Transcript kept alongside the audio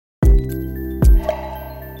Hey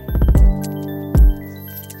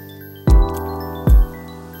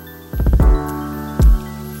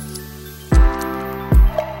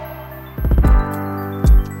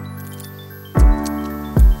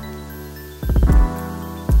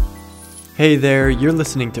there, you're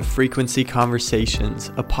listening to Frequency Conversations,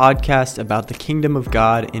 a podcast about the kingdom of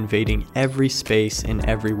God invading every space in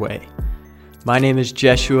every way. My name is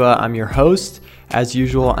Jeshua, I'm your host. As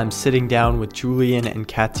usual, I'm sitting down with Julian and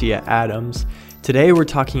Katia Adams. Today we're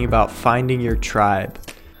talking about finding your tribe.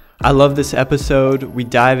 I love this episode. We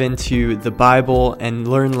dive into the Bible and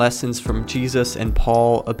learn lessons from Jesus and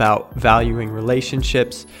Paul about valuing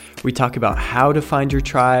relationships. We talk about how to find your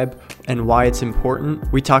tribe and why it's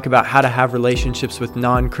important. We talk about how to have relationships with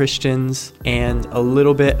non-Christians and a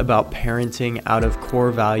little bit about parenting out of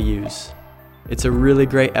core values. It's a really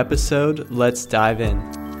great episode. Let's dive in.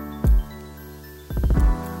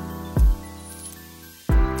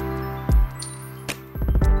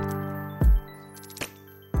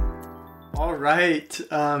 All right.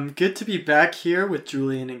 Good to be back here with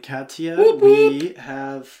Julian and Katia. Whoop, whoop. We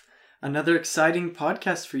have another exciting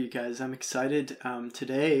podcast for you guys. I'm excited.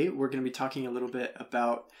 Today, we're going to be talking a little bit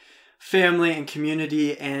about family and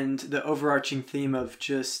community and the overarching theme of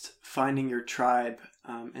just finding your tribe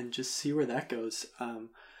and just see where that goes.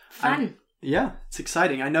 Fun. Yeah, it's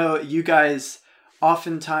exciting. I know you guys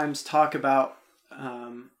oftentimes talk about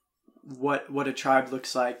what a tribe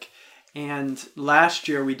looks like. And last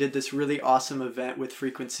year we did this really awesome event with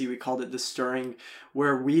Frequency. We called it The Stirring,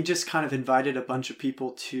 where we just kind of invited a bunch of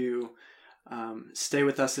people to stay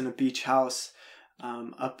with us in a beach house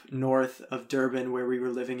up north of Durban, where we were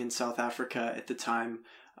living in South Africa at the time,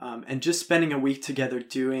 and just spending a week together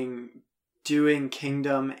doing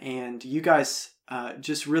Kingdom. And you guys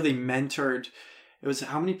just really mentored. It was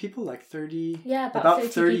how many people? Like 30? Yeah, about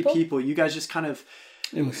 30 people. You guys just kind of...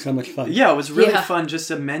 It was so much fun. Yeah, it was really fun.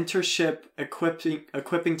 Just a mentorship,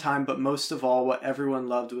 equipping time. But most of all, what everyone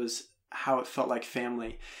loved was how it felt like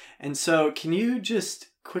family. And so can you just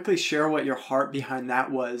quickly share what your heart behind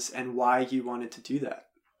that was and why you wanted to do that?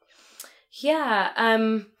 Yeah.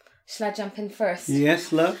 Shall I jump in first?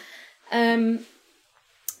 Yes, love.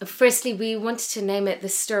 Firstly, we wanted to name it The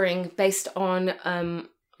Stirring based on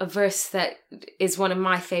a verse that is one of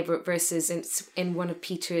my favorite verses. It's in one of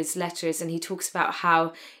Peter's letters, and he talks about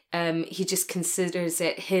how he just considers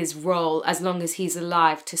it his role, as long as he's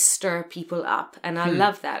alive, to stir people up. And I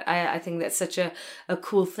love that. I think that's such a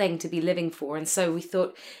cool thing to be living for. And so we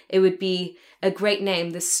thought it would be a great name,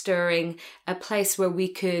 The Stirring, a place where we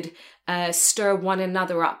could stir one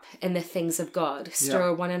another up in the things of God,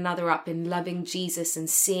 stir one another up in loving Jesus and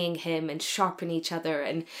seeing him, and sharpen each other,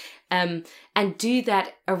 and do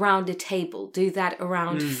that around a table, do that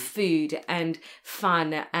around food and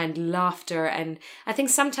fun and laughter. And I think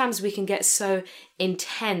sometimes we can get so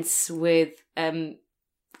intense with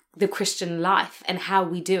the Christian life and how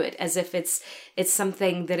we do it, as if it's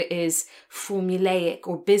something that is formulaic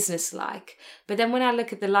or businesslike. But then when I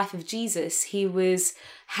look at the life of Jesus, he was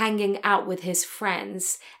hanging out with his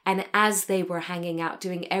friends, and as they were hanging out,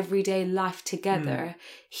 doing everyday life together,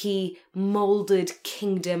 he molded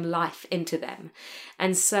kingdom life into them.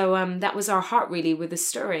 And so that was our heart really with The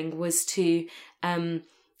Stirring, was to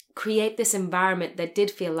create this environment that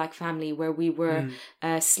did feel like family, where we were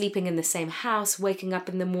sleeping in the same house, waking up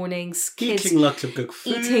in the mornings, kids eating lots of good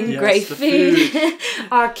food. Eating great food.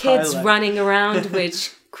 Our kids running around,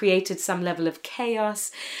 which created some level of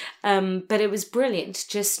chaos. But it was brilliant,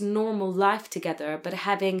 just normal life together, but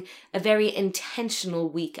having a very intentional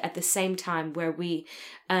week at the same time, where we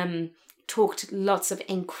talked lots of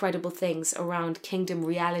incredible things around kingdom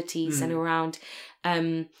realities and around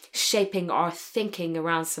shaping our thinking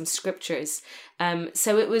around some scriptures.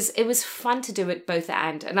 So it was fun to do it both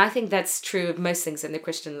and I think that's true of most things in the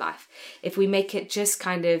Christian life. If we make it just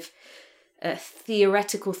kind of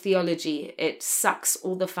theoretical theology, it sucks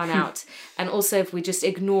all the fun out. And also if we just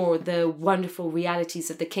ignore the wonderful realities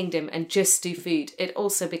of the kingdom and just do food, it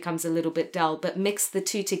also becomes a little bit dull. But mix the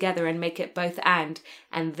two together and make it both and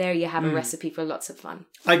there you have a recipe for lots of fun.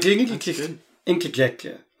 I do need to just interject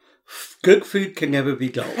here. Good food can never be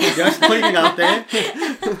dull. Just putting it out there.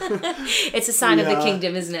 It's a sign of the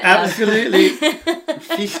kingdom, isn't it? Absolutely.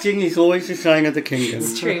 Feasting is always a sign of the kingdom.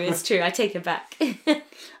 It's true. I take it back.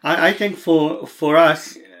 I think for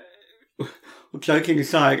us, joking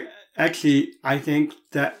aside, actually, I think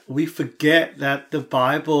that we forget that the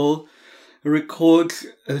Bible records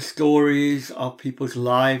stories of people's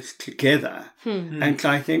lives together. And so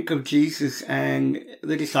I think of Jesus and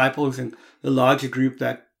the disciples and the larger group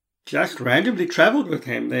that just randomly traveled with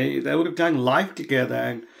him. They would have done life together,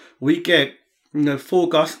 and we get 4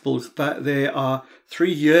 Gospels, but there are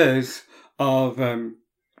 3 years of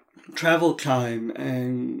travel time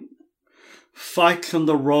and fights on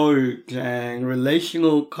the road and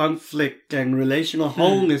relational conflict and relational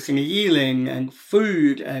wholeness and healing and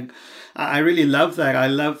food. And I really love that. I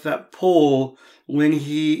love that Paul, when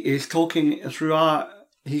he is talking throughout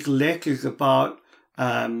his letters about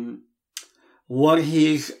what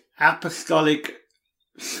his apostolic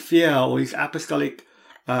sphere or his apostolic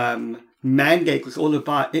mandate was all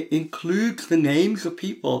about. It includes the names of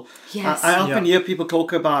people. Yes. I often hear people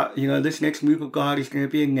talk about, this next move of God is going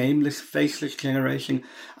to be a nameless, faceless generation.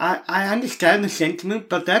 I understand the sentiment,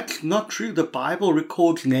 but that's not true. The Bible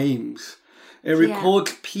records names. It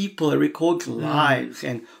records people. It records lives.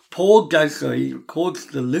 And Paul does so. He records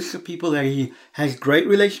the list of people that he has great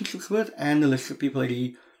relationships with and the list of people that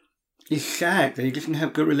he is sad that he doesn't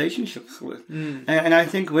have good relationships with. And I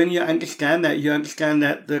think when you understand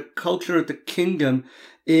that, the culture of the kingdom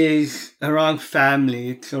is around family.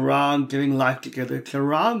 It's around doing life together. It's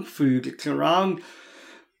around food. It's around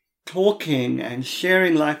talking and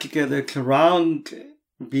sharing life together. It's around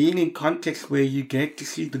being in context where you get to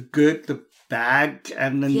see the good, the bad,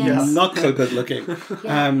 and then you're not so good looking.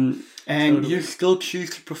 And you still choose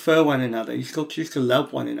to prefer one another. You still choose to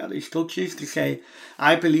love one another. You still choose to say,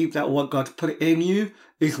 I believe that what God's put in you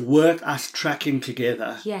is worth us tracking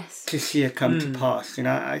together to see it come to pass.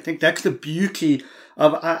 I think that's the beauty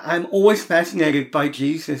of, I'm always fascinated by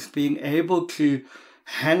Jesus being able to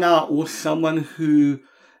hang out with someone who,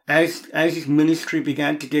 as his ministry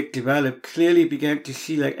began to get developed, clearly began to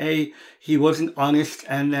see he wasn't honest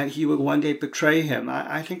and that he would one day betray him.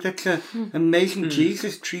 I think that's amazing.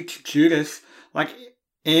 Jesus treats Judas like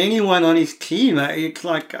anyone on his team. It's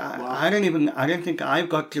like, I don't think I've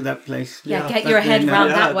got to that place. Yeah, get your head around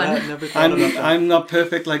that one. I'm not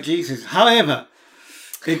perfect like Jesus. However,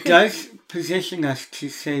 it does position us to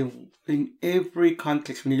say, in every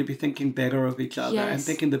context, we need to be thinking better of each other and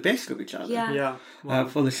thinking the best of each other.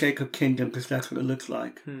 For the sake of kingdom, because that's what it looks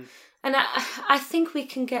like. And I think we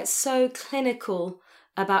can get so clinical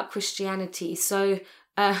about Christianity. So,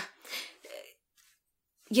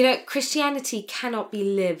 Christianity cannot be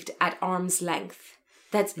lived at arm's length.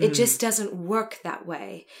 It just doesn't work that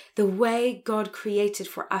way. The way God created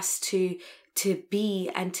for us to be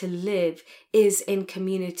and to live is in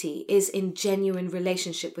community, is in genuine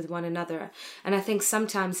relationship with one another. And I think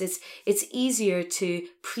sometimes it's easier to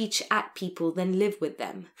preach at people than live with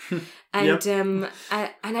them. And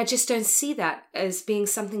I just don't see that as being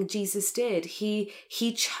something Jesus did. He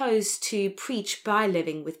chose to preach by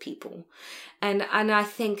living with people. And I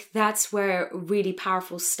think that's where really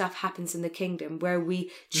powerful stuff happens in the kingdom, where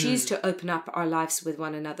we choose to open up our lives with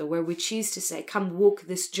one another, where we choose to say, come walk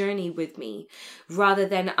this journey with me, rather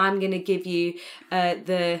than I'm going to give you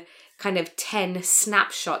the kind of 10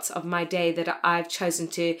 snapshots of my day that I've chosen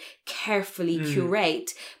to carefully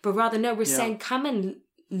curate. But rather, no, we're saying, come and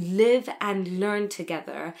live and learn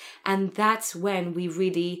together. And that's when we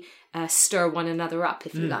really stir one another up,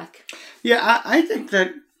 if you like. Yeah, I think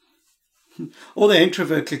that all the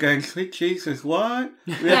introverts are going, sweet Jesus, what?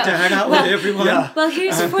 We have to hang out with everyone. Well,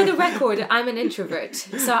 here's for the record, I'm an introvert.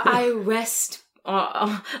 So I rest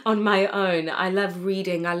on my own. I love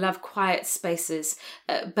reading. I love quiet spaces.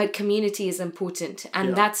 But community is important.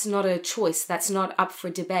 And that's not a choice. That's not up for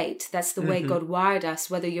debate. That's the way God wired us,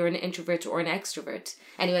 whether you're an introvert or an extrovert.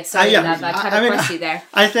 Anyway, sorry, love. I tried to cross you there.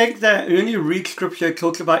 I think that when you read scripture, it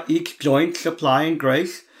talks about each joint supplying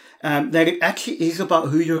grace. That it actually is about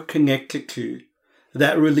who you're connected to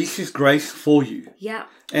that releases grace for you. Yeah.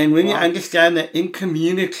 And when you understand that in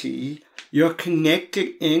community, you're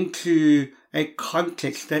connected into a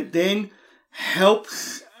context that then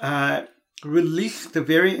helps release the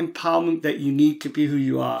very empowerment that you need to be who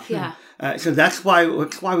you are. Yeah. So that's why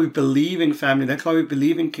we believe in family. That's why we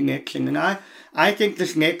believe in connection. And I think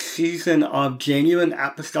this next season of genuine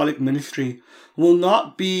apostolic ministry will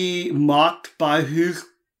not be marked by who's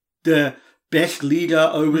the best leader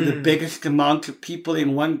over the biggest amount of people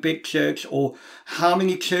in one big church, or how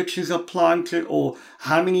many churches are planted, or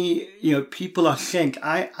how many people are sent.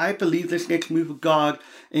 I believe this next move of God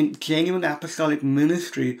in genuine apostolic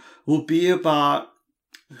ministry will be about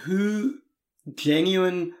who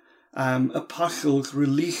genuine apostles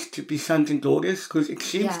released to be sons and daughters, because it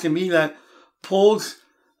seems to me that Paul's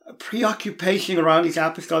preoccupation around his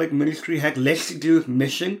apostolic ministry had less to do with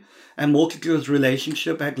mission and more to do with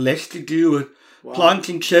relationship, had less to do with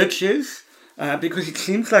planting churches, because it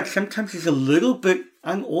seems like sometimes he's a little bit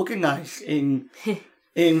unorganized in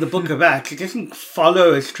the book of Acts. It doesn't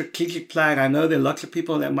follow a strategic plan. I know there are lots of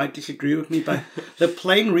people that might disagree with me, but the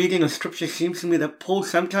plain reading of scripture seems to me that Paul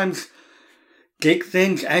sometimes did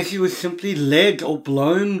things as he was simply led or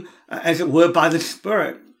blown, as it were, by the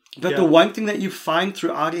Spirit. But the one thing that you find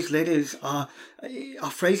throughout his letters are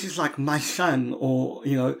phrases like "my son," or,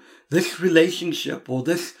 you know, "this relationship," or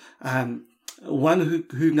 "this one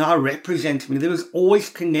who now represents me." There was always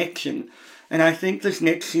connection. And I think this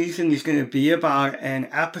next season is going to be about an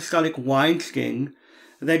apostolic wineskin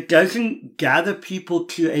that doesn't gather people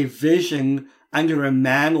to a vision under a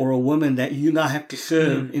man or a woman that you now have to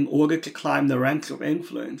serve in order to climb the ranks of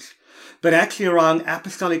influence, but actually around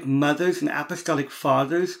apostolic mothers and apostolic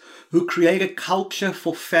fathers who create a culture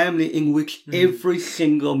for family in which every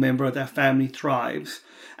single member of that family thrives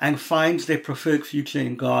and finds their preferred future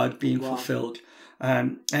in God being fulfilled.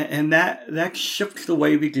 And that shifts the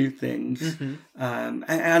way we do things. And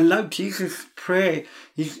I love Jesus' prayer.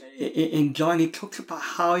 In John, he talks about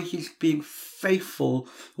how he's being faithful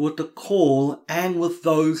with the call and with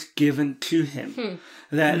those given to him.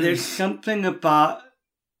 That there's something about,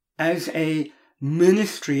 as a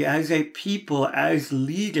ministry, as a people, as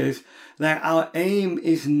leaders, that our aim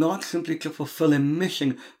is not simply to fulfill a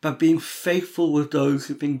mission, but being faithful with those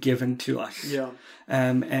who've been given to us.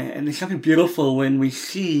 And there's something beautiful when we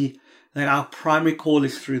see that our primary call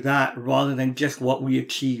is through that rather than just what we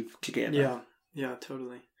achieve together. Yeah,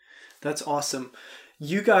 totally. That's awesome.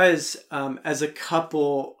 You guys, as a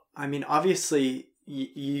couple, I mean, obviously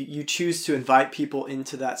you choose to invite people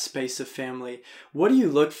into that space of family. What do you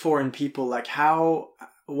look for in people? Like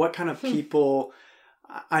what kind of people?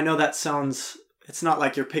 I know that sounds, it's not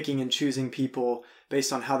like you're picking and choosing people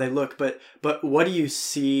based on how they look, but what do you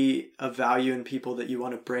see of value in people that you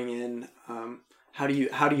want to bring in? How do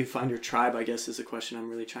you find your tribe, I guess, is a question I'm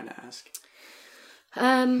really trying to ask.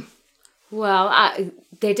 Well,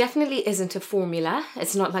 there definitely isn't a formula.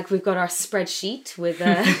 It's not like we've got our spreadsheet with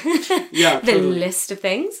the list of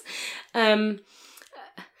things. Do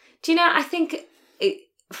you know, I think,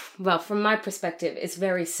 well, from my perspective, it's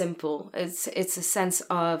very simple. It's a sense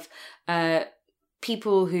of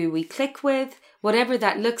people who we click with, whatever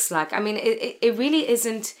that looks like. I mean, it really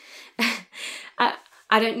isn't...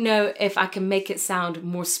 I don't know if I can make it sound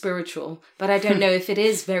more spiritual, but I don't know if it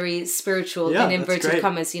is very spiritual in inverted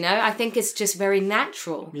commas, you know? I think it's just very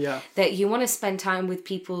natural that you want to spend time with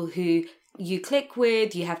people who you click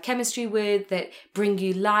with, you have chemistry with, that bring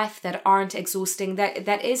you life, that aren't exhausting.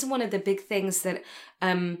 That is one of the big things that,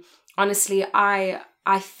 honestly,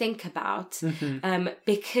 I think about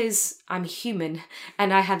because I'm human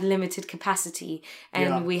and I have limited capacity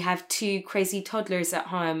and we have 2 crazy toddlers at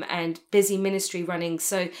home and busy ministry running.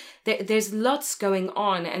 So there's lots going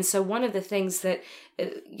on. And so one of the things that,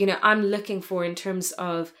 I'm looking for in terms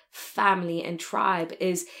of family and tribe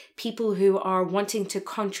is people who are wanting to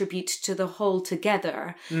contribute to the whole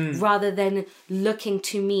together rather than looking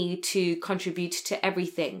to me to contribute to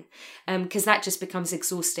everything. Because that just becomes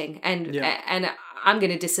exhausting and I'm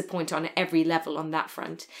going to disappoint on every level on that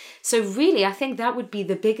front. So really, I think that would be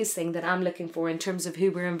the biggest thing that I'm looking for in terms of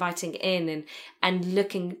who we're inviting in and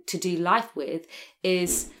looking to do life with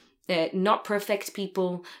is not perfect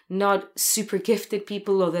people, not super gifted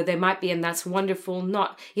people, although they might be, and that's wonderful.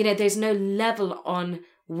 Not, there's no level on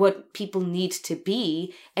what people need to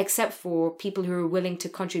be except for people who are willing to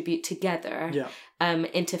contribute together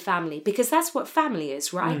into family, because that's what family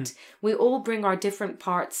is, right? We all bring our different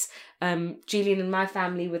parts. Julian and my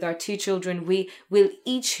family with our 2 children, we will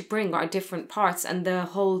each bring our different parts, and the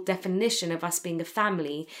whole definition of us being a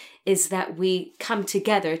family is that we come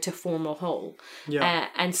together to form a whole.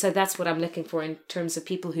 And so that's what I'm looking for in terms of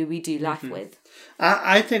people who we do life with.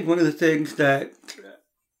 I think one of the things that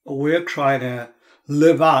we're trying to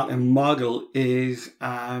live out and model is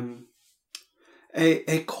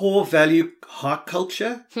a core value heart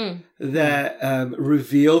culture that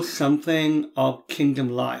reveals something of kingdom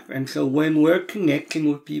life. And so when we're connecting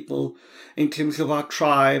with people in terms of our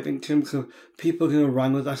tribe, in terms of people who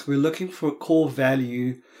run with us, we're looking for a core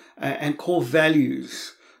value and core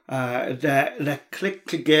values that click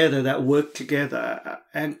together, that work together.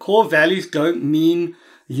 And core values don't mean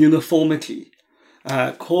uniformity.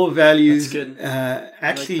 Core values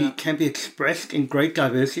actually can be expressed in great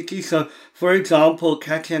diversity. So, for example,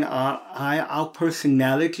 Katya and our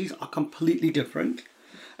personalities are completely different.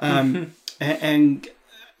 And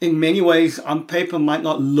in many ways, on paper, might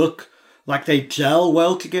not look like they gel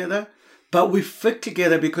well together, but we fit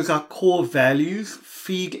together because our core values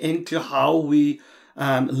feed into how we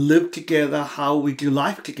live together, how we do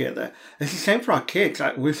life together. It's the same for our kids.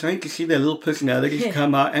 We're starting to see their little personalities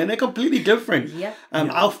come out, and they're completely different.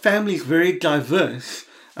 Our family is very diverse.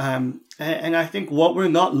 And I think what we're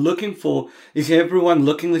not looking for is everyone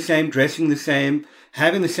looking the same, dressing the same,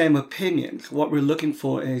 having the same opinions. What we're looking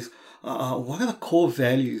for is, what are the core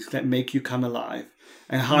values that make you come alive?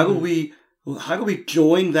 And how do we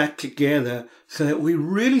join that together so that we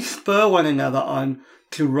really spur one another on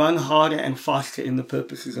to run harder and faster in the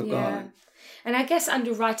purposes of God? And I guess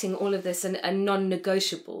underwriting all of this, and a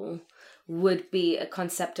non-negotiable would be a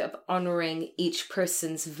concept of honoring each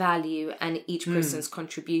person's value and each person's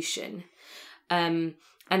contribution.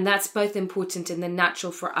 And that's both important in the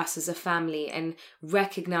natural for us as a family, and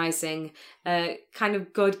recognizing kind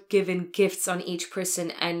of God-given gifts on each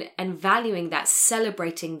person, and valuing that,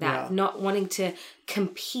 celebrating that, not wanting to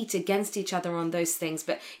compete against each other on those things.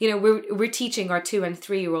 But, we're teaching our 2 and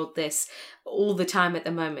 3-year-old this all the time at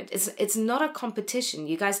the moment. It's not a competition.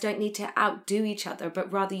 You guys don't need to outdo each other,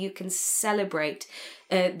 but rather you can celebrate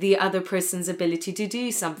the other person's ability to do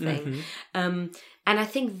something. And I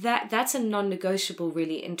think that's a non-negotiable,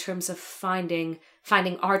 really, in terms of finding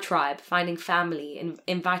our tribe, finding family, and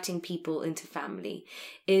inviting people into family,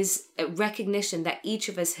 is a recognition that each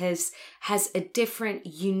of us has a different,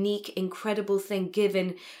 unique, incredible thing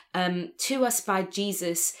given to us by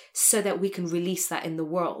Jesus, so that we can release that in the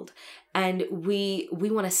world. And we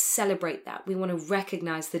want to celebrate that. We want to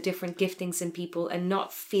recognize the different giftings in people and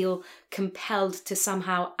not feel compelled to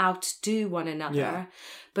somehow outdo one another,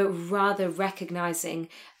 but rather recognizing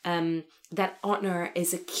that honor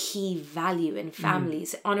is a key value in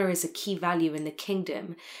families. Honor is a key value in the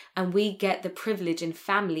kingdom. And we get the privilege in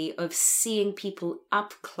family of seeing people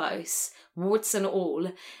up close, warts and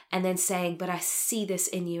all, and then saying, but I see this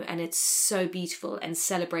in you and it's so beautiful, and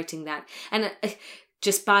celebrating that. And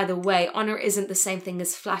just by the way, honor isn't the same thing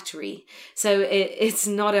as flattery. So it's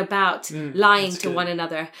not about lying to one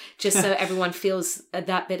another just so everyone feels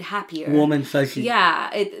that bit happier. Warm and fuzzy.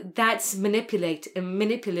 Yeah, that's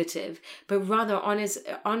manipulative. But rather,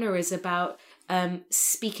 honor is about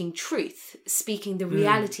speaking truth, speaking the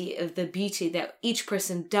reality of the beauty that each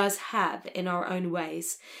person does have in our own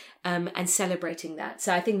ways, and celebrating that.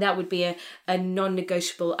 So I think that would be a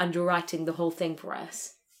non-negotiable underwriting the whole thing for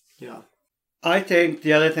us. Yeah. I think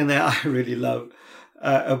the other thing that I really love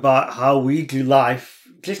about how we do life,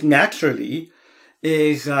 just naturally,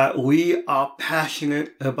 is we are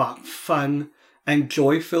passionate about fun and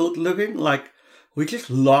joy-filled living. Like, we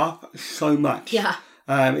just laugh so much. Yeah.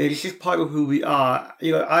 It's just part of who we are.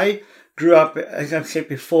 I grew up, as I've said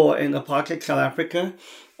before, in apartheid South Africa,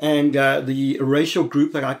 and the racial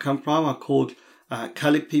group that I come from are called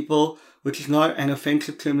colored people, which is not an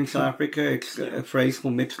offensive term in South Africa. It's a phrase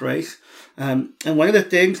for mixed race. And one of the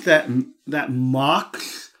things that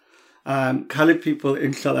marks colored people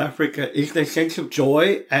in South Africa is their sense of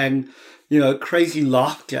joy and, crazy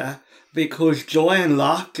laughter, because joy and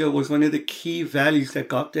laughter was one of the key values that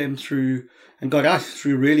got them through and got us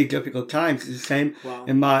through really difficult times. It's the same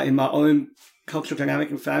in my own cultural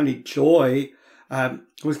dynamic and family. Joy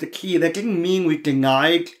was the key. That didn't mean we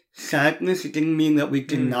denied sadness. It didn't mean that we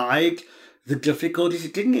denied the difficulties.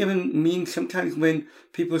 It didn't even mean sometimes when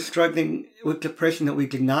people are struggling with depression that we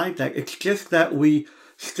denied that. It's just that we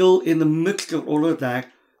still, in the midst of all of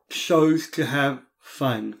that, chose to have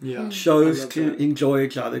fun, chose to enjoy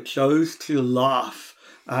each other, chose to laugh.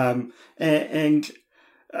 As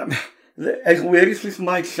weird as this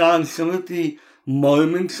might sound, some of the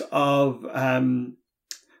moments of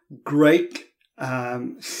great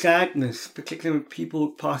sadness, particularly when people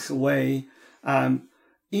pass away,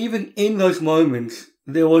 even in those moments,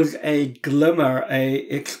 there was a glimmer, a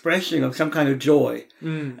expression of some kind of joy.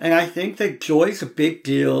 And I think that joy is a big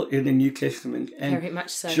deal in the New Testament. And very much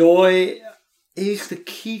so. Joy is the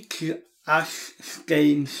key to us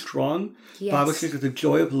staying strong. Yes. The Bible says that the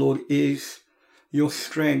joy of the Lord is your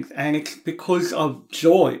strength. And it's because of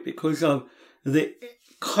joy, because of the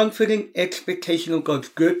confident expectation of God's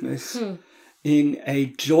goodness in a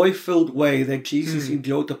joy-filled way that Jesus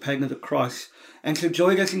endured the pain of the cross. And so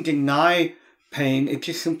joy doesn't deny pain, it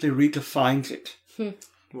just simply redefines it.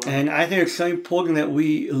 Wow. And I think it's so important that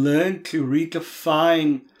we learn to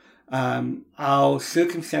redefine our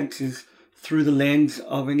circumstances through the lens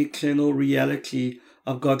of an eternal reality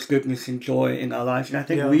of God's goodness and joy in our lives. And I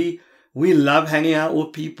think we love hanging out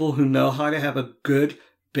with people who know how to have a good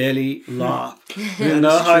belly laugh, who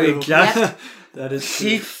know how to just that is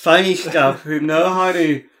see funny stuff, who know how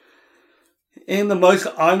to, in the most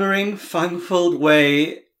honoring, fun-filled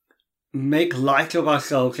way, make light of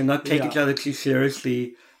ourselves and not take each other too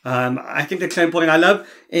seriously. I think that's so important. I love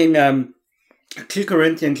in 2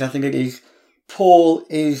 Corinthians, I think it is, Paul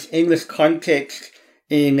is in this context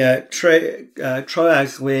in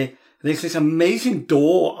Troas where there's this amazing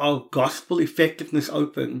door of gospel effectiveness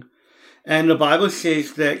open. And the Bible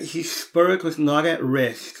says that his spirit was not at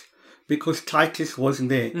rest because Titus wasn't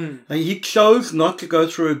there. Like, he chose not to go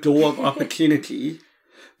through a door of opportunity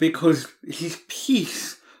because his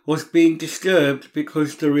peace was being disturbed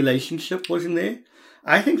because the relationship wasn't there.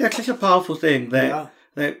 I think that's such a powerful thing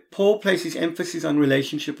that Paul places emphasis on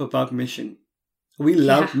relationship above mission. We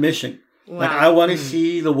love mission. Wow. Like, I want to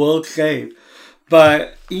see the world saved.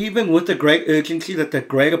 But even with the great urgency that the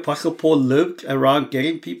great Apostle Paul lived around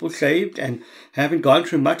getting people saved and having gone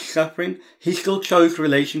through much suffering, he still chose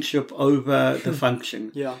relationship over the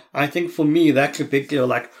function. Yeah. I think for me, that's a big deal.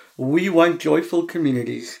 Like, we want joyful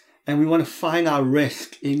communities and we want to find our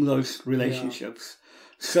rest in those relationships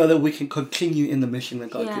so that we can continue in the mission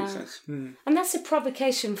that God gives us. And that's a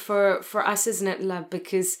provocation for us, isn't it, love?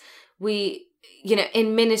 Because we...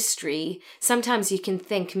 in ministry, sometimes you can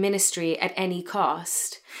think ministry at any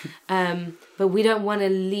cost, but we don't want to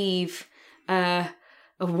leave a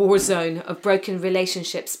war zone of broken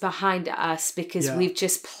relationships behind us because we've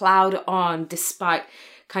just plowed on despite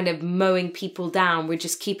kind of mowing people down. We're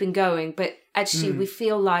just keeping going. But actually, we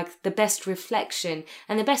feel like the best reflection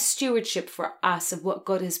and the best stewardship for us of what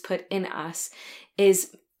God has put in us is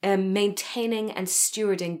maintaining and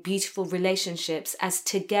stewarding beautiful relationships as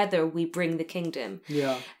together we bring the kingdom.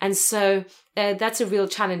 Yeah. And so that's a real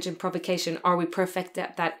challenge and provocation. Are we perfect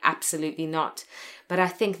at that? Absolutely not. But I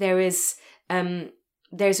think there's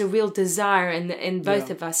a real desire in both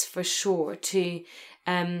of us for sure to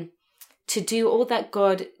do all that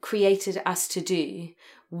God created us to do,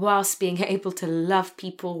 whilst being able to love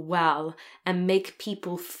people well and make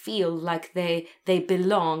people feel like they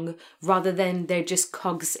belong rather than they're just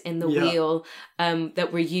cogs in the wheel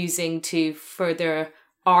that we're using to further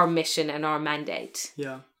our mission and our mandate.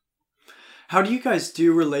 Yeah. How do you guys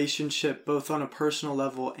do relationship both on a personal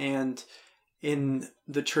level and in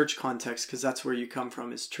the church context, because that's where you come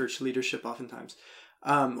from, is church leadership oftentimes,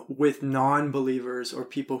 with non-believers or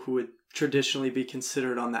people who would traditionally be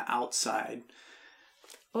considered on the outside?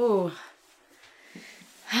 Oh.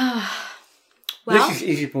 Well, this is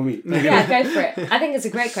easy for me. Yeah, go for it. I think it's a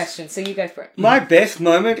great question, so you go for it. My best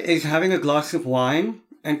moment is having a glass of wine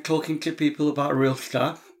and talking to people about real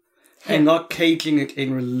stuff and not caging it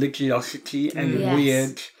in religiosity and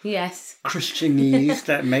weird Christianese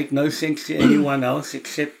that make no sense to anyone else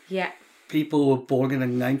except people who were born in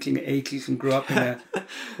the 1980s and grew up in a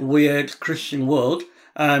weird Christian world.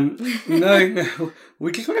 No,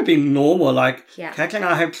 we just want to be normal. Like, Kat and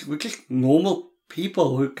I we're just normal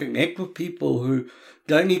people who connect with people who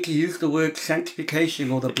don't need to use the word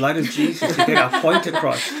sanctification or the blood of Jesus to get our point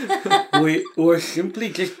across. We're simply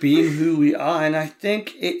just being who we are. And I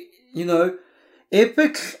think if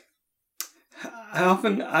it's, I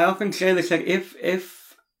often say this, like, if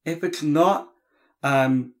it's not,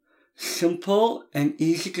 simple and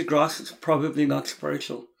easy to grasp, it's probably not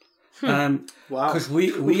spiritual. Wow. Because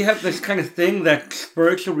we have this kind of thing that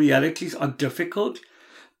spiritual realities are difficult,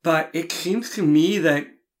 but it seems to me that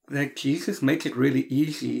Jesus makes it really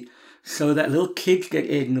easy so that little kids get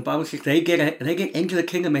in. The Bible says they get into the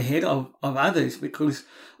kingdom ahead of others because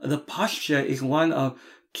the posture is one of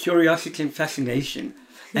curiosity and fascination.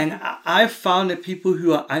 And I've found that people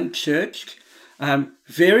who are unchurched,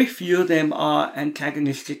 very few of them are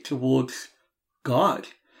antagonistic towards God.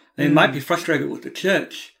 They might be frustrated with the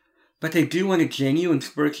church, but they do want a genuine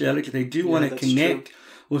spirituality. They do want to connect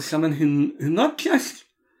with someone who not just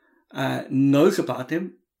knows about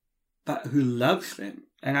them, but who loves them.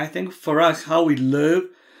 And I think for us, how we live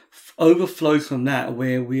overflows from that,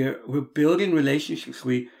 where we're building relationships.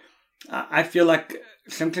 I feel like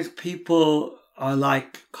sometimes people are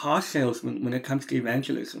like car salesmen when it comes to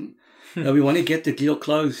evangelism. We want to get the deal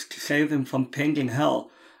closed to save them from pending hell.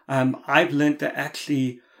 I've learned that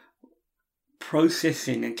actually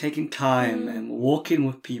processing and taking time and walking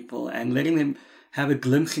with people and letting them have a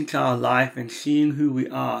glimpse into our life and seeing who we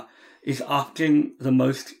are is often the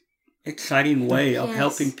most exciting way of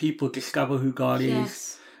helping people discover who God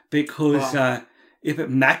is. Because if it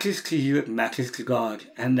matters to you, it matters to God.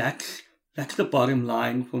 And that's the bottom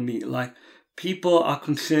line for me. Like, people are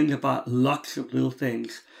concerned about lots of little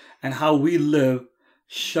things, and how we live,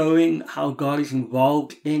 showing how God is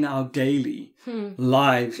involved in our daily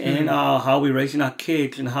lives and how we're raising our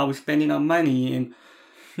kids and how we're spending our money and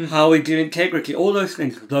how we do integrity. All those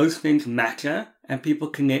things matter, and people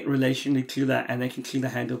connect relationally to that, and they can see the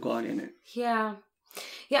hand of God in it. Yeah.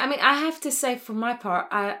 I mean, I have to say, for my part,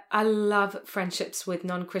 I love friendships with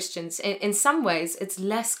non-Christians. In some ways, it's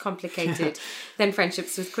less complicated than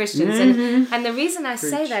friendships with Christians. And the reason I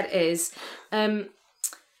say that is,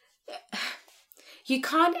 you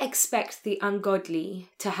can't expect the ungodly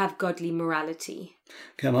to have godly morality.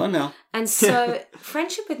 Come on now. And so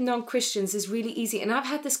friendship with non-Christians is really easy. And I've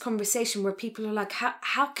had this conversation where people are like,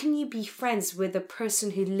 how can you be friends with a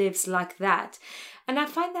person who lives like that? And I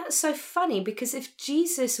find that so funny, because if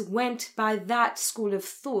Jesus went by that school of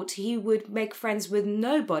thought, he would make friends with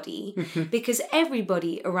nobody because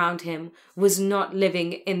everybody around him was not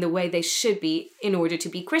living in the way they should be in order to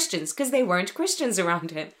be Christians, because they weren't Christians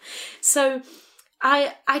around him. So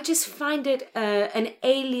I just find it an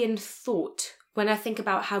alien thought when I think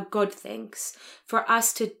about how God thinks, for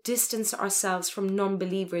us to distance ourselves from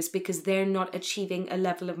non-believers because they're not achieving a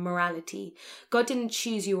level of morality. God didn't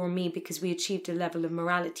choose you or me because we achieved a level of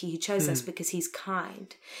morality. He chose us because he's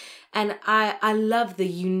kind. And I love the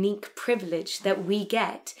unique privilege that we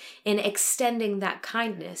get in extending that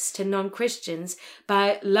kindness to non-Christians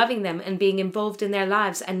by loving them and being involved in their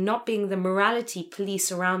lives and not being the morality police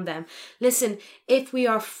around them. Listen, if we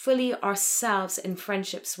are fully ourselves in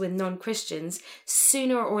friendships with non-Christians,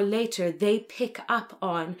 sooner or later they pick up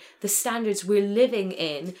on the standards we're living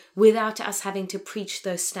in without us having to preach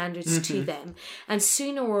those standards to them. And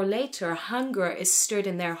sooner or later, hunger is stirred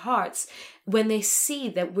in their hearts when they see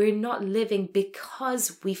that we're not living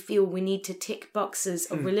because we feel we need to tick boxes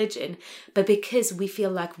of religion, but because we feel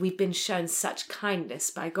like we've been shown such kindness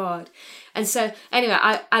by God. And so, anyway,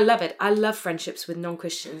 I love it. I love friendships with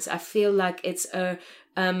non-Christians. I feel like it's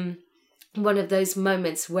one of those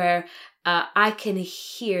moments where I can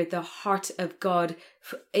hear the heart of God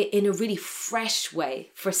in a really fresh way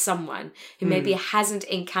for someone who maybe hasn't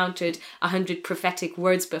encountered 100 prophetic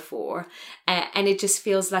words before. And it just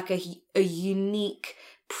feels like a unique,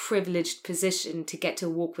 privileged position to get to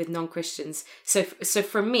walk with non-Christians. So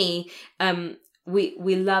for me,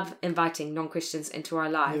 we love inviting non-Christians into our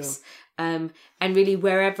lives. Yeah. And really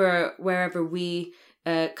wherever we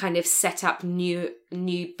kind of set up new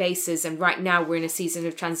bases, and right now we're in a season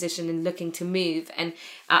of transition and looking to move, and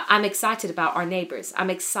I'm excited about our neighbors. I'm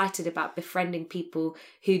excited about befriending people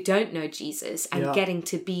who don't know Jesus and getting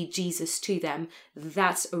to be Jesus to them.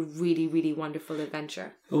 That's a really, really wonderful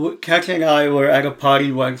adventure. Katya and I were at a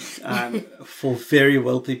party once for very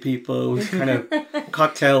wealthy people. It was kind of a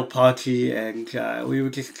cocktail party, and we were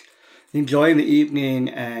just enjoying the evening,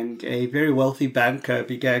 and a very wealthy banker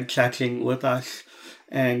began chatting with us.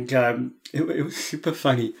 And it was super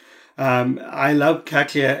funny. I love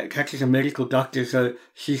Katya. Katya's a medical doctor, so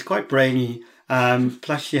she's quite brainy.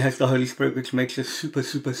 Plus she has the Holy Spirit, which makes her super,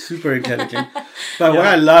 super, super intelligent. But what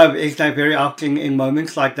I love is that very often in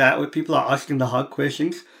moments like that, where people are asking the hard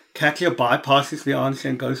questions, Katya bypasses the answer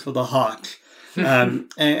and goes for the heart.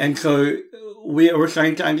 And so we are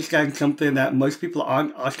starting to understand something, that most people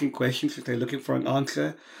aren't asking questions if they're looking for an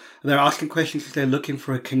answer. They're asking questions if they're looking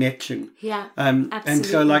for a connection. Yeah, absolutely. And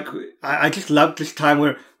so, like, I just love this time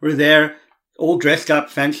where we're there, all dressed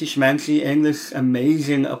up, fancy schmancy, in this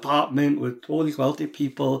amazing apartment with all these wealthy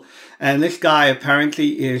people. And this guy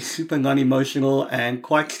apparently is super non-emotional and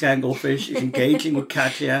quite standoffish, is engaging with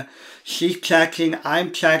Katya. She's chatting,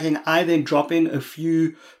 I'm chatting. I then drop in a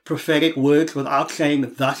few prophetic words without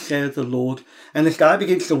saying, "Thus saith the Lord." And this guy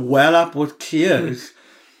begins to well up with tears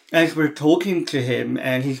as we're talking to him,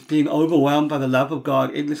 and he's being overwhelmed by the love of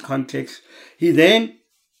God in this context. He then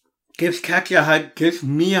gives Katya a hug, gives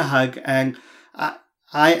me a hug, and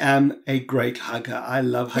I am a great hugger. I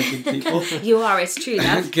love hugging people. You are, it's true.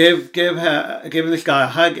 Give this guy a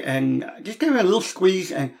hug and just give him a little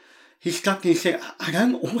squeeze, and he stopped and he said, "I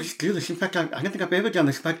don't always do this. In fact, I don't think I've ever done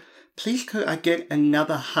this, but please could I get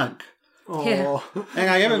another hug?" Yeah. And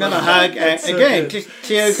I gave him another hug, and so again, just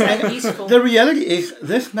tears. So and beautiful. The reality is,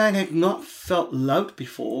 this man had not felt loved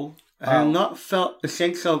before, had not felt a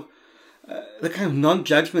sense of the kind of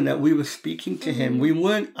non-judgment that we were speaking to him. We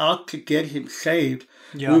weren't out to get him saved.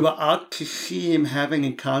 Yeah. We were out to see him have an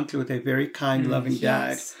encounter with a very kind, loving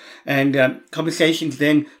dad. And conversations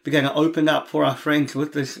then began to open up for our friends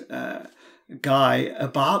with this guy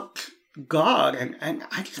about God. And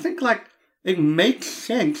I just think, like, it makes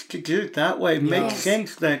sense to do it that way. It makes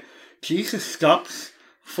sense that Jesus stops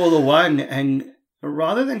for the one, and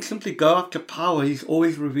rather than simply go after power, he's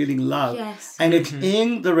always revealing love. Yes. And it's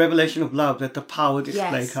in the revelation of love that the power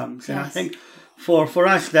display comes. And I think for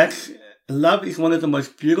us, that's love is one of the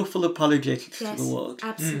most beautiful apologetics to the world.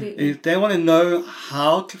 Absolutely. If they want to know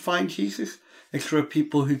how to find Jesus, it's for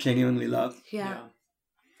people who genuinely love. Yeah.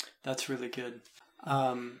 That's really good.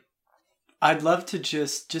 I'd love to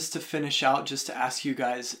just to finish out, just to ask you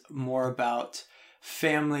guys more about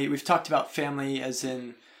family. We've talked about family as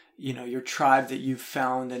in, you know, your tribe that you've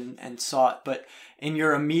found and sought, but in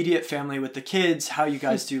your immediate family with the kids, how you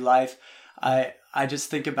guys do life. I just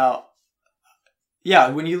think about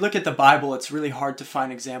when you look at the Bible, it's really hard to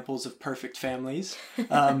find examples of perfect families,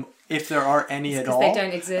 if there are any at all. Because they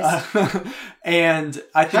don't exist. And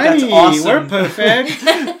I think that's awesome. We're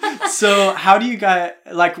perfect. So how do you guys,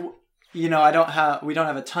 like, we don't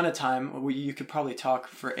have a ton of time. You could probably talk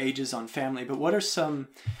for ages on family, but what are some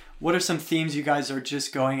themes you guys are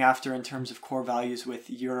just going after in terms of core values with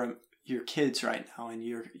your kids right now and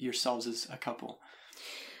yourselves as a couple?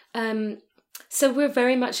 So we're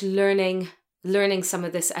very much learning some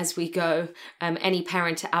of this as we go. Any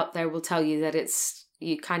parent out there will tell you that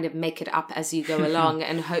you kind of make it up as you go along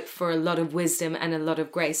and hope for a lot of wisdom and a lot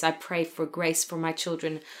of grace. I pray for grace for my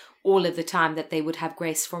children all of the time, that they would have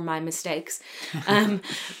grace for my mistakes.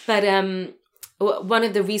 But one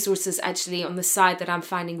of the resources actually on the side that I'm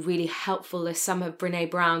finding really helpful is some of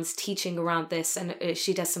Brene Brown's teaching around this. And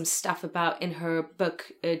she does some stuff about in her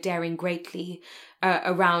book, Daring Greatly,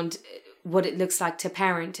 around what it looks like to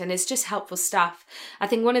parent. And it's just helpful stuff. I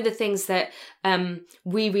think one of the things that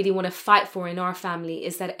we really want to fight for in our family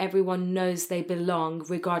is that everyone knows they belong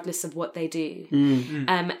regardless of what they do.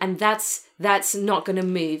 Mm-hmm. And that's not going to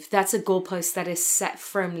move. That's a goalpost that is set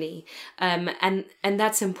firmly. And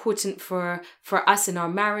that's important for us in our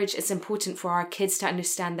marriage. It's important for our kids to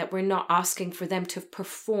understand that we're not asking for them to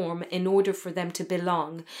perform in order for them to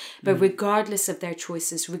belong. But regardless of their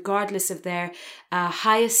choices, regardless of their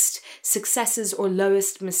highest successes or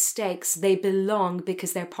lowest mistakes, they belong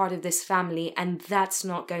because they're part of this family, and that's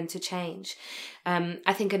not going to change.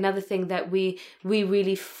 I think another thing that we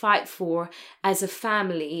really fight for as a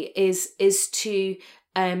family is to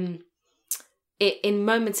in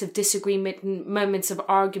moments of disagreement, moments of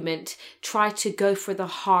argument, try to go for the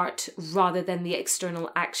heart rather than the external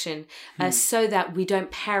action, so that we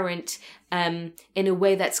don't parent in a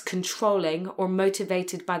way that's controlling or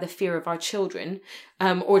motivated by the fear of our children,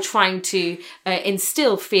 or trying to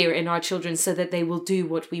instill fear in our children so that they will do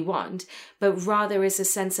what we want, but rather is a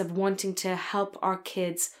sense of wanting to help our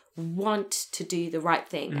kids want to do the right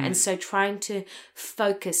thing. And so trying to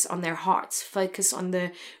focus on their hearts, focus on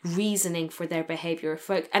the reasoning for their behavior.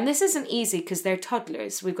 And this isn't easy because they're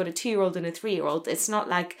toddlers. We've got a 2-year-old and a 3-year-old. It's not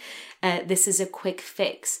like this is a quick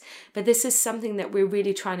fix, but this is something that we're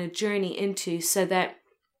really trying to journey into so that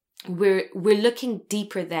we're looking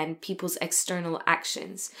deeper than people's external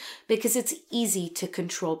actions, because it's easy to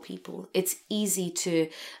control people. It's easy to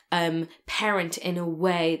parent in a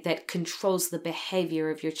way that controls the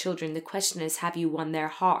behavior of your children. The question is, have you won their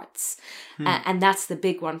hearts? And that's the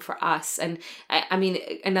big one for us. And I mean,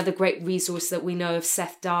 another great resource that we know of,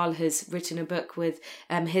 Seth Dahl has written a book with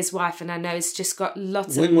his wife, and I know it's just got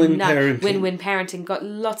lots of win-win parenting, got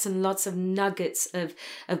lots and lots of nuggets of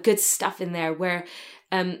good stuff in there where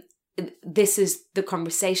this is the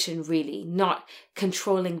conversation, really, not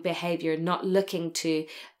controlling behavior, not looking to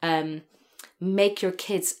make your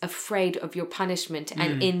kids afraid of your punishment,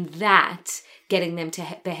 and in that getting them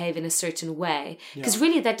to behave in a certain way, because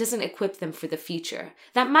really that doesn't equip them for the future.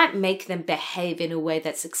 That might make them behave in a way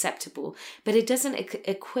that's acceptable, but it doesn't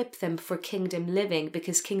equip them for kingdom living,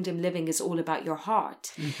 because kingdom living is all about your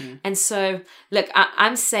heart. And so, look,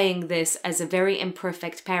 I'm saying this as a very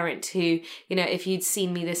imperfect parent who, if you'd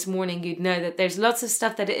seen me this morning, you'd know that there's lots of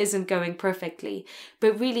stuff that isn't going perfectly.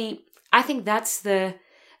 But really, I think that's the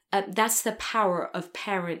power of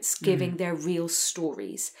parents giving their real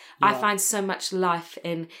stories. I find so much life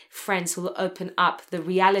in friends who will open up the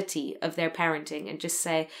reality of their parenting and just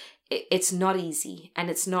say, it's not easy and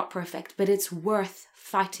it's not perfect, but it's worth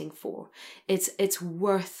fighting for. It's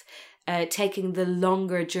worth taking the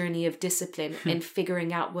longer journey of discipline and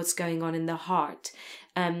figuring out what's going on in the heart.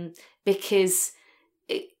 Because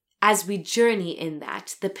as we journey in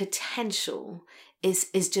that, the potential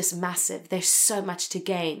is just massive. There's so much to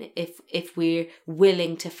gain if we're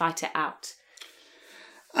willing to fight it out.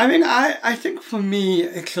 I mean, I think for me,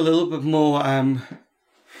 it's a little bit more,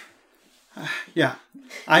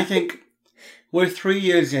 I think we're 3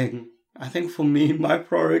 years in. I think for me, my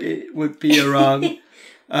priority would be around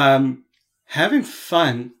having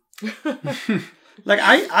fun. Like,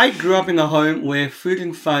 I grew up in a home where food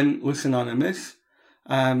and fun was synonymous,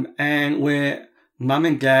 and where mum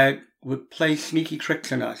and dad would play sneaky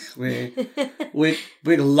tricks on us. We'd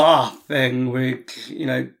laugh and we'd,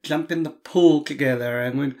 jump in the pool together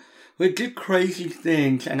and we'd do crazy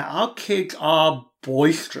things. And our kids are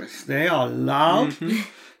boisterous. They are loud.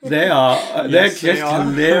 They're just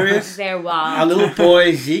hilarious. They're wild. Our little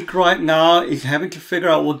boy Zeke right now is having to figure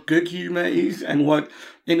out what good humor is and what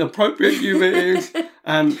inappropriate humor is.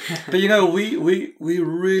 But we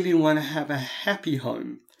really want to have a happy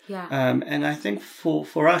home. Yeah. And I think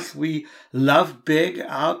for us, we love big.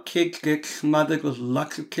 Our kids get smothered with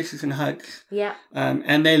lots of kisses and hugs. Yeah.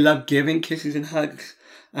 And they love giving kisses and hugs.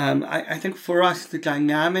 I think for us, the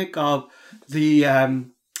dynamic of the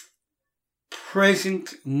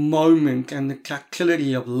present moment and the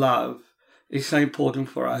tactility of love is so important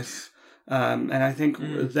for us. And I think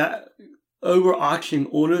that overarching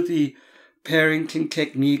all of the parenting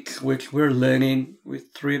techniques, which we're learning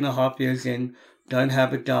with 3.5 years in, don't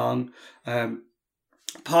have it down,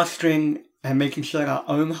 pastoring and making sure our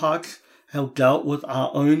own hearts have dealt with our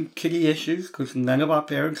own kiddie issues, because none of our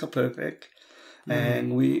parents are perfect.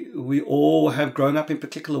 And we all have grown up in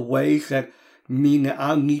particular ways that mean that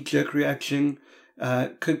our knee-jerk reaction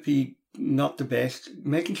could be not the best.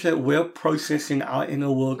 Making sure we're processing our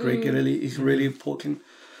inner world regularly is really important.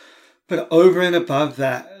 But over and above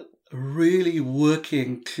that, really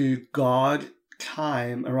working to guard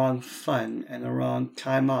time around fun and around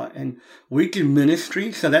time out. And we do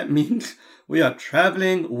ministry, so that means we are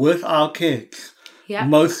traveling with our kids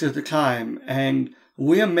most of the time. And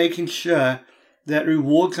we are making sure that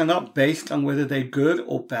rewards are not based on whether they're good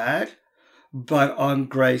or bad, but on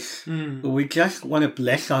grace. We just want to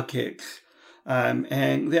bless our kids.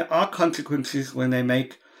 And there are consequences when they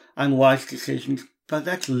make unwise decisions, but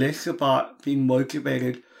that's less about being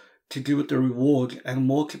motivated to do with the reward and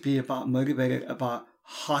more to be about motivated about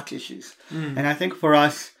heart issues. And I think for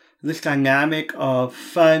us, this dynamic of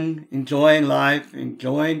fun, enjoying life,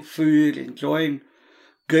 enjoying food, enjoying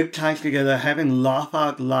good times together, having laugh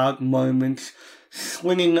out loud moments,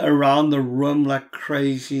 swinging around the room like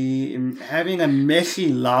crazy, and having a messy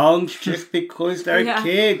lounge just because they're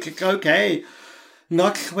kids. It's okay.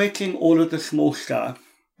 Not sweating all of the small stuff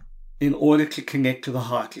in order to connect to the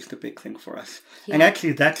heart is the big thing for us. And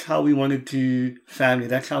actually, that's how we want to do family.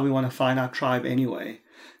 That's how we want to find our tribe anyway.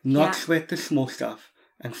 Not sweat the small stuff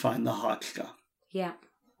and find the heart stuff. Yeah.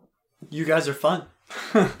 You guys are fun.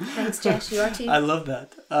 Thanks, Jesh. You are too. I love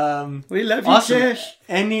that. We love you, awesome. Jesh.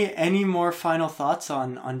 Any more final thoughts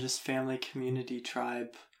on just family, community,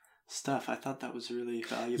 tribe stuff? I thought that was really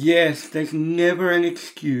valuable. Yes, there's never an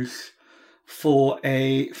excuse for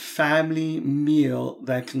a family meal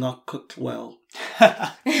that's not cooked well.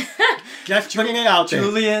 Just putting it out there.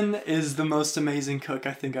 Julian is the most amazing cook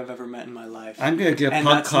I think I've ever met in my life. I'm going to do a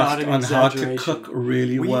podcast on how to cook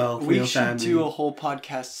really well for your family. We should do a whole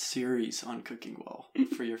podcast series on cooking well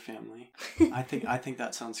for your family. I think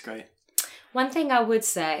that sounds great. One thing I would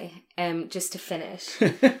say, just to finish.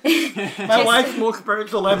 My wife's more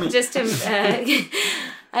spiritual than me. Just to...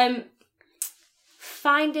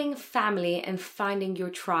 finding family and finding your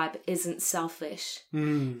tribe isn't selfish.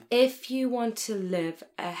 If you want to live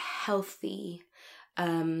a healthy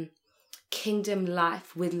kingdom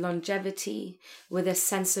life with longevity, with a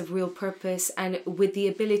sense of real purpose, and with the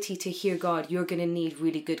ability to hear God, you're going to need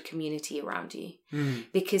really good community around you.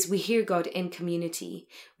 Because we hear God in community.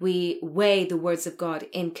 We weigh the words of God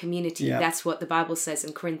in community. Yeah. That's what the Bible says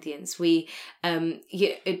in Corinthians. To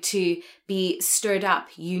be stirred up,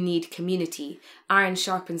 you need community. Iron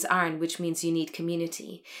sharpens iron, which means you need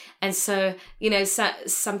community. And so,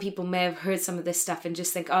 some people may have heard some of this stuff and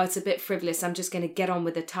just think, oh, it's a bit frivolous. I'm just going to get on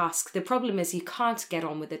with the task. The problem is you can't get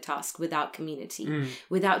on with the task without community,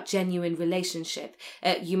 without genuine relationship.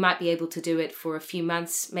 You might be able to do it for a few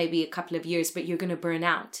months, maybe a couple of years, but you're going to burn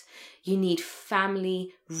out. You need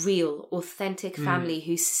family, real, authentic family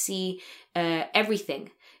who see everything,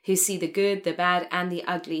 who see the good, the bad, and the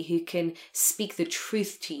ugly, who can speak the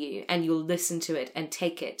truth to you and you'll listen to it and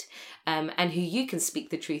take it, and who you can speak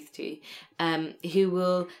the truth to, who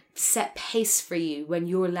will set pace for you when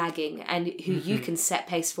you're lagging and who you can set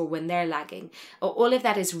pace for when they're lagging. All of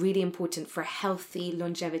that is really important for healthy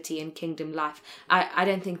longevity in kingdom life. I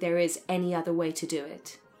don't think there is any other way to do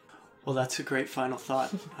it. Well, that's a great final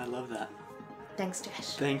thought. I love that. Thanks,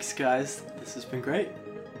 Josh. Thanks, guys. This has been great.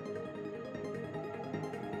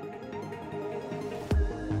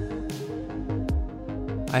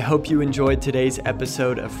 I hope you enjoyed today's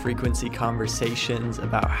episode of Frequency Conversations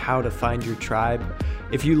about how to find your tribe.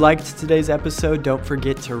 If you liked today's episode, don't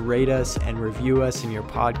forget to rate us and review us in your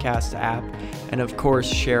podcast app, and of course,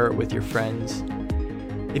 share it with your friends.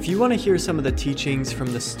 If you want to hear some of the teachings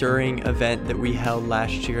from the Stirring event that we held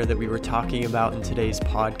last year that we were talking about in today's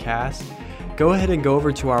podcast, go ahead and go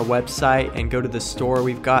over to our website and go to the store.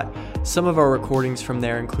 We've got some of our recordings from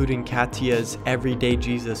there, including Katia's Everyday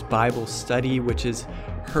Jesus Bible Study, which is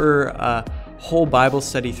her whole Bible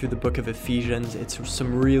study through the book of Ephesians. It's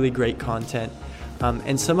some really great content.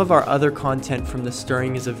 And some of our other content from the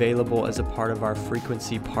Stirring is available as a part of our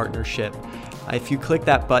Frequency partnership. If you click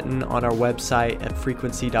that button on our website at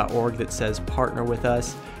frequency.org that says partner with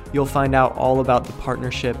us, you'll find out all about the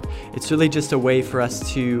partnership. It's really just a way for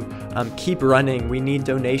us to keep running. We need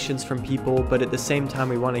donations from people, but at the same time,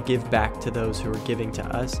 we want to give back to those who are giving to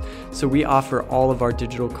us. So we offer all of our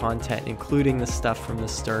digital content, including the stuff from The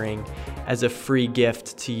Stirring, as a free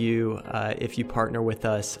gift to you if you partner with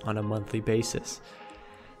us on a monthly basis.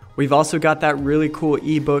 We've also got that really cool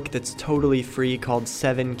ebook that's totally free called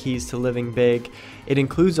 7 Keys to Living Big. It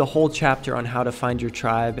includes a whole chapter on how to find your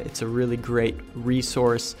tribe. It's a really great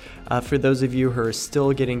resource for those of you who are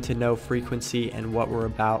still getting to know Frequency and what we're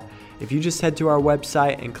about. If you just head to our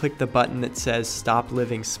website and click the button that says Stop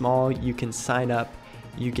Living Small, you can sign up.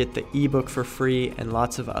 You get the ebook for free and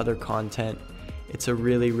lots of other content. It's a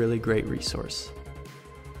really, really great resource.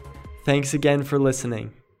 Thanks again for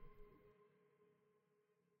listening.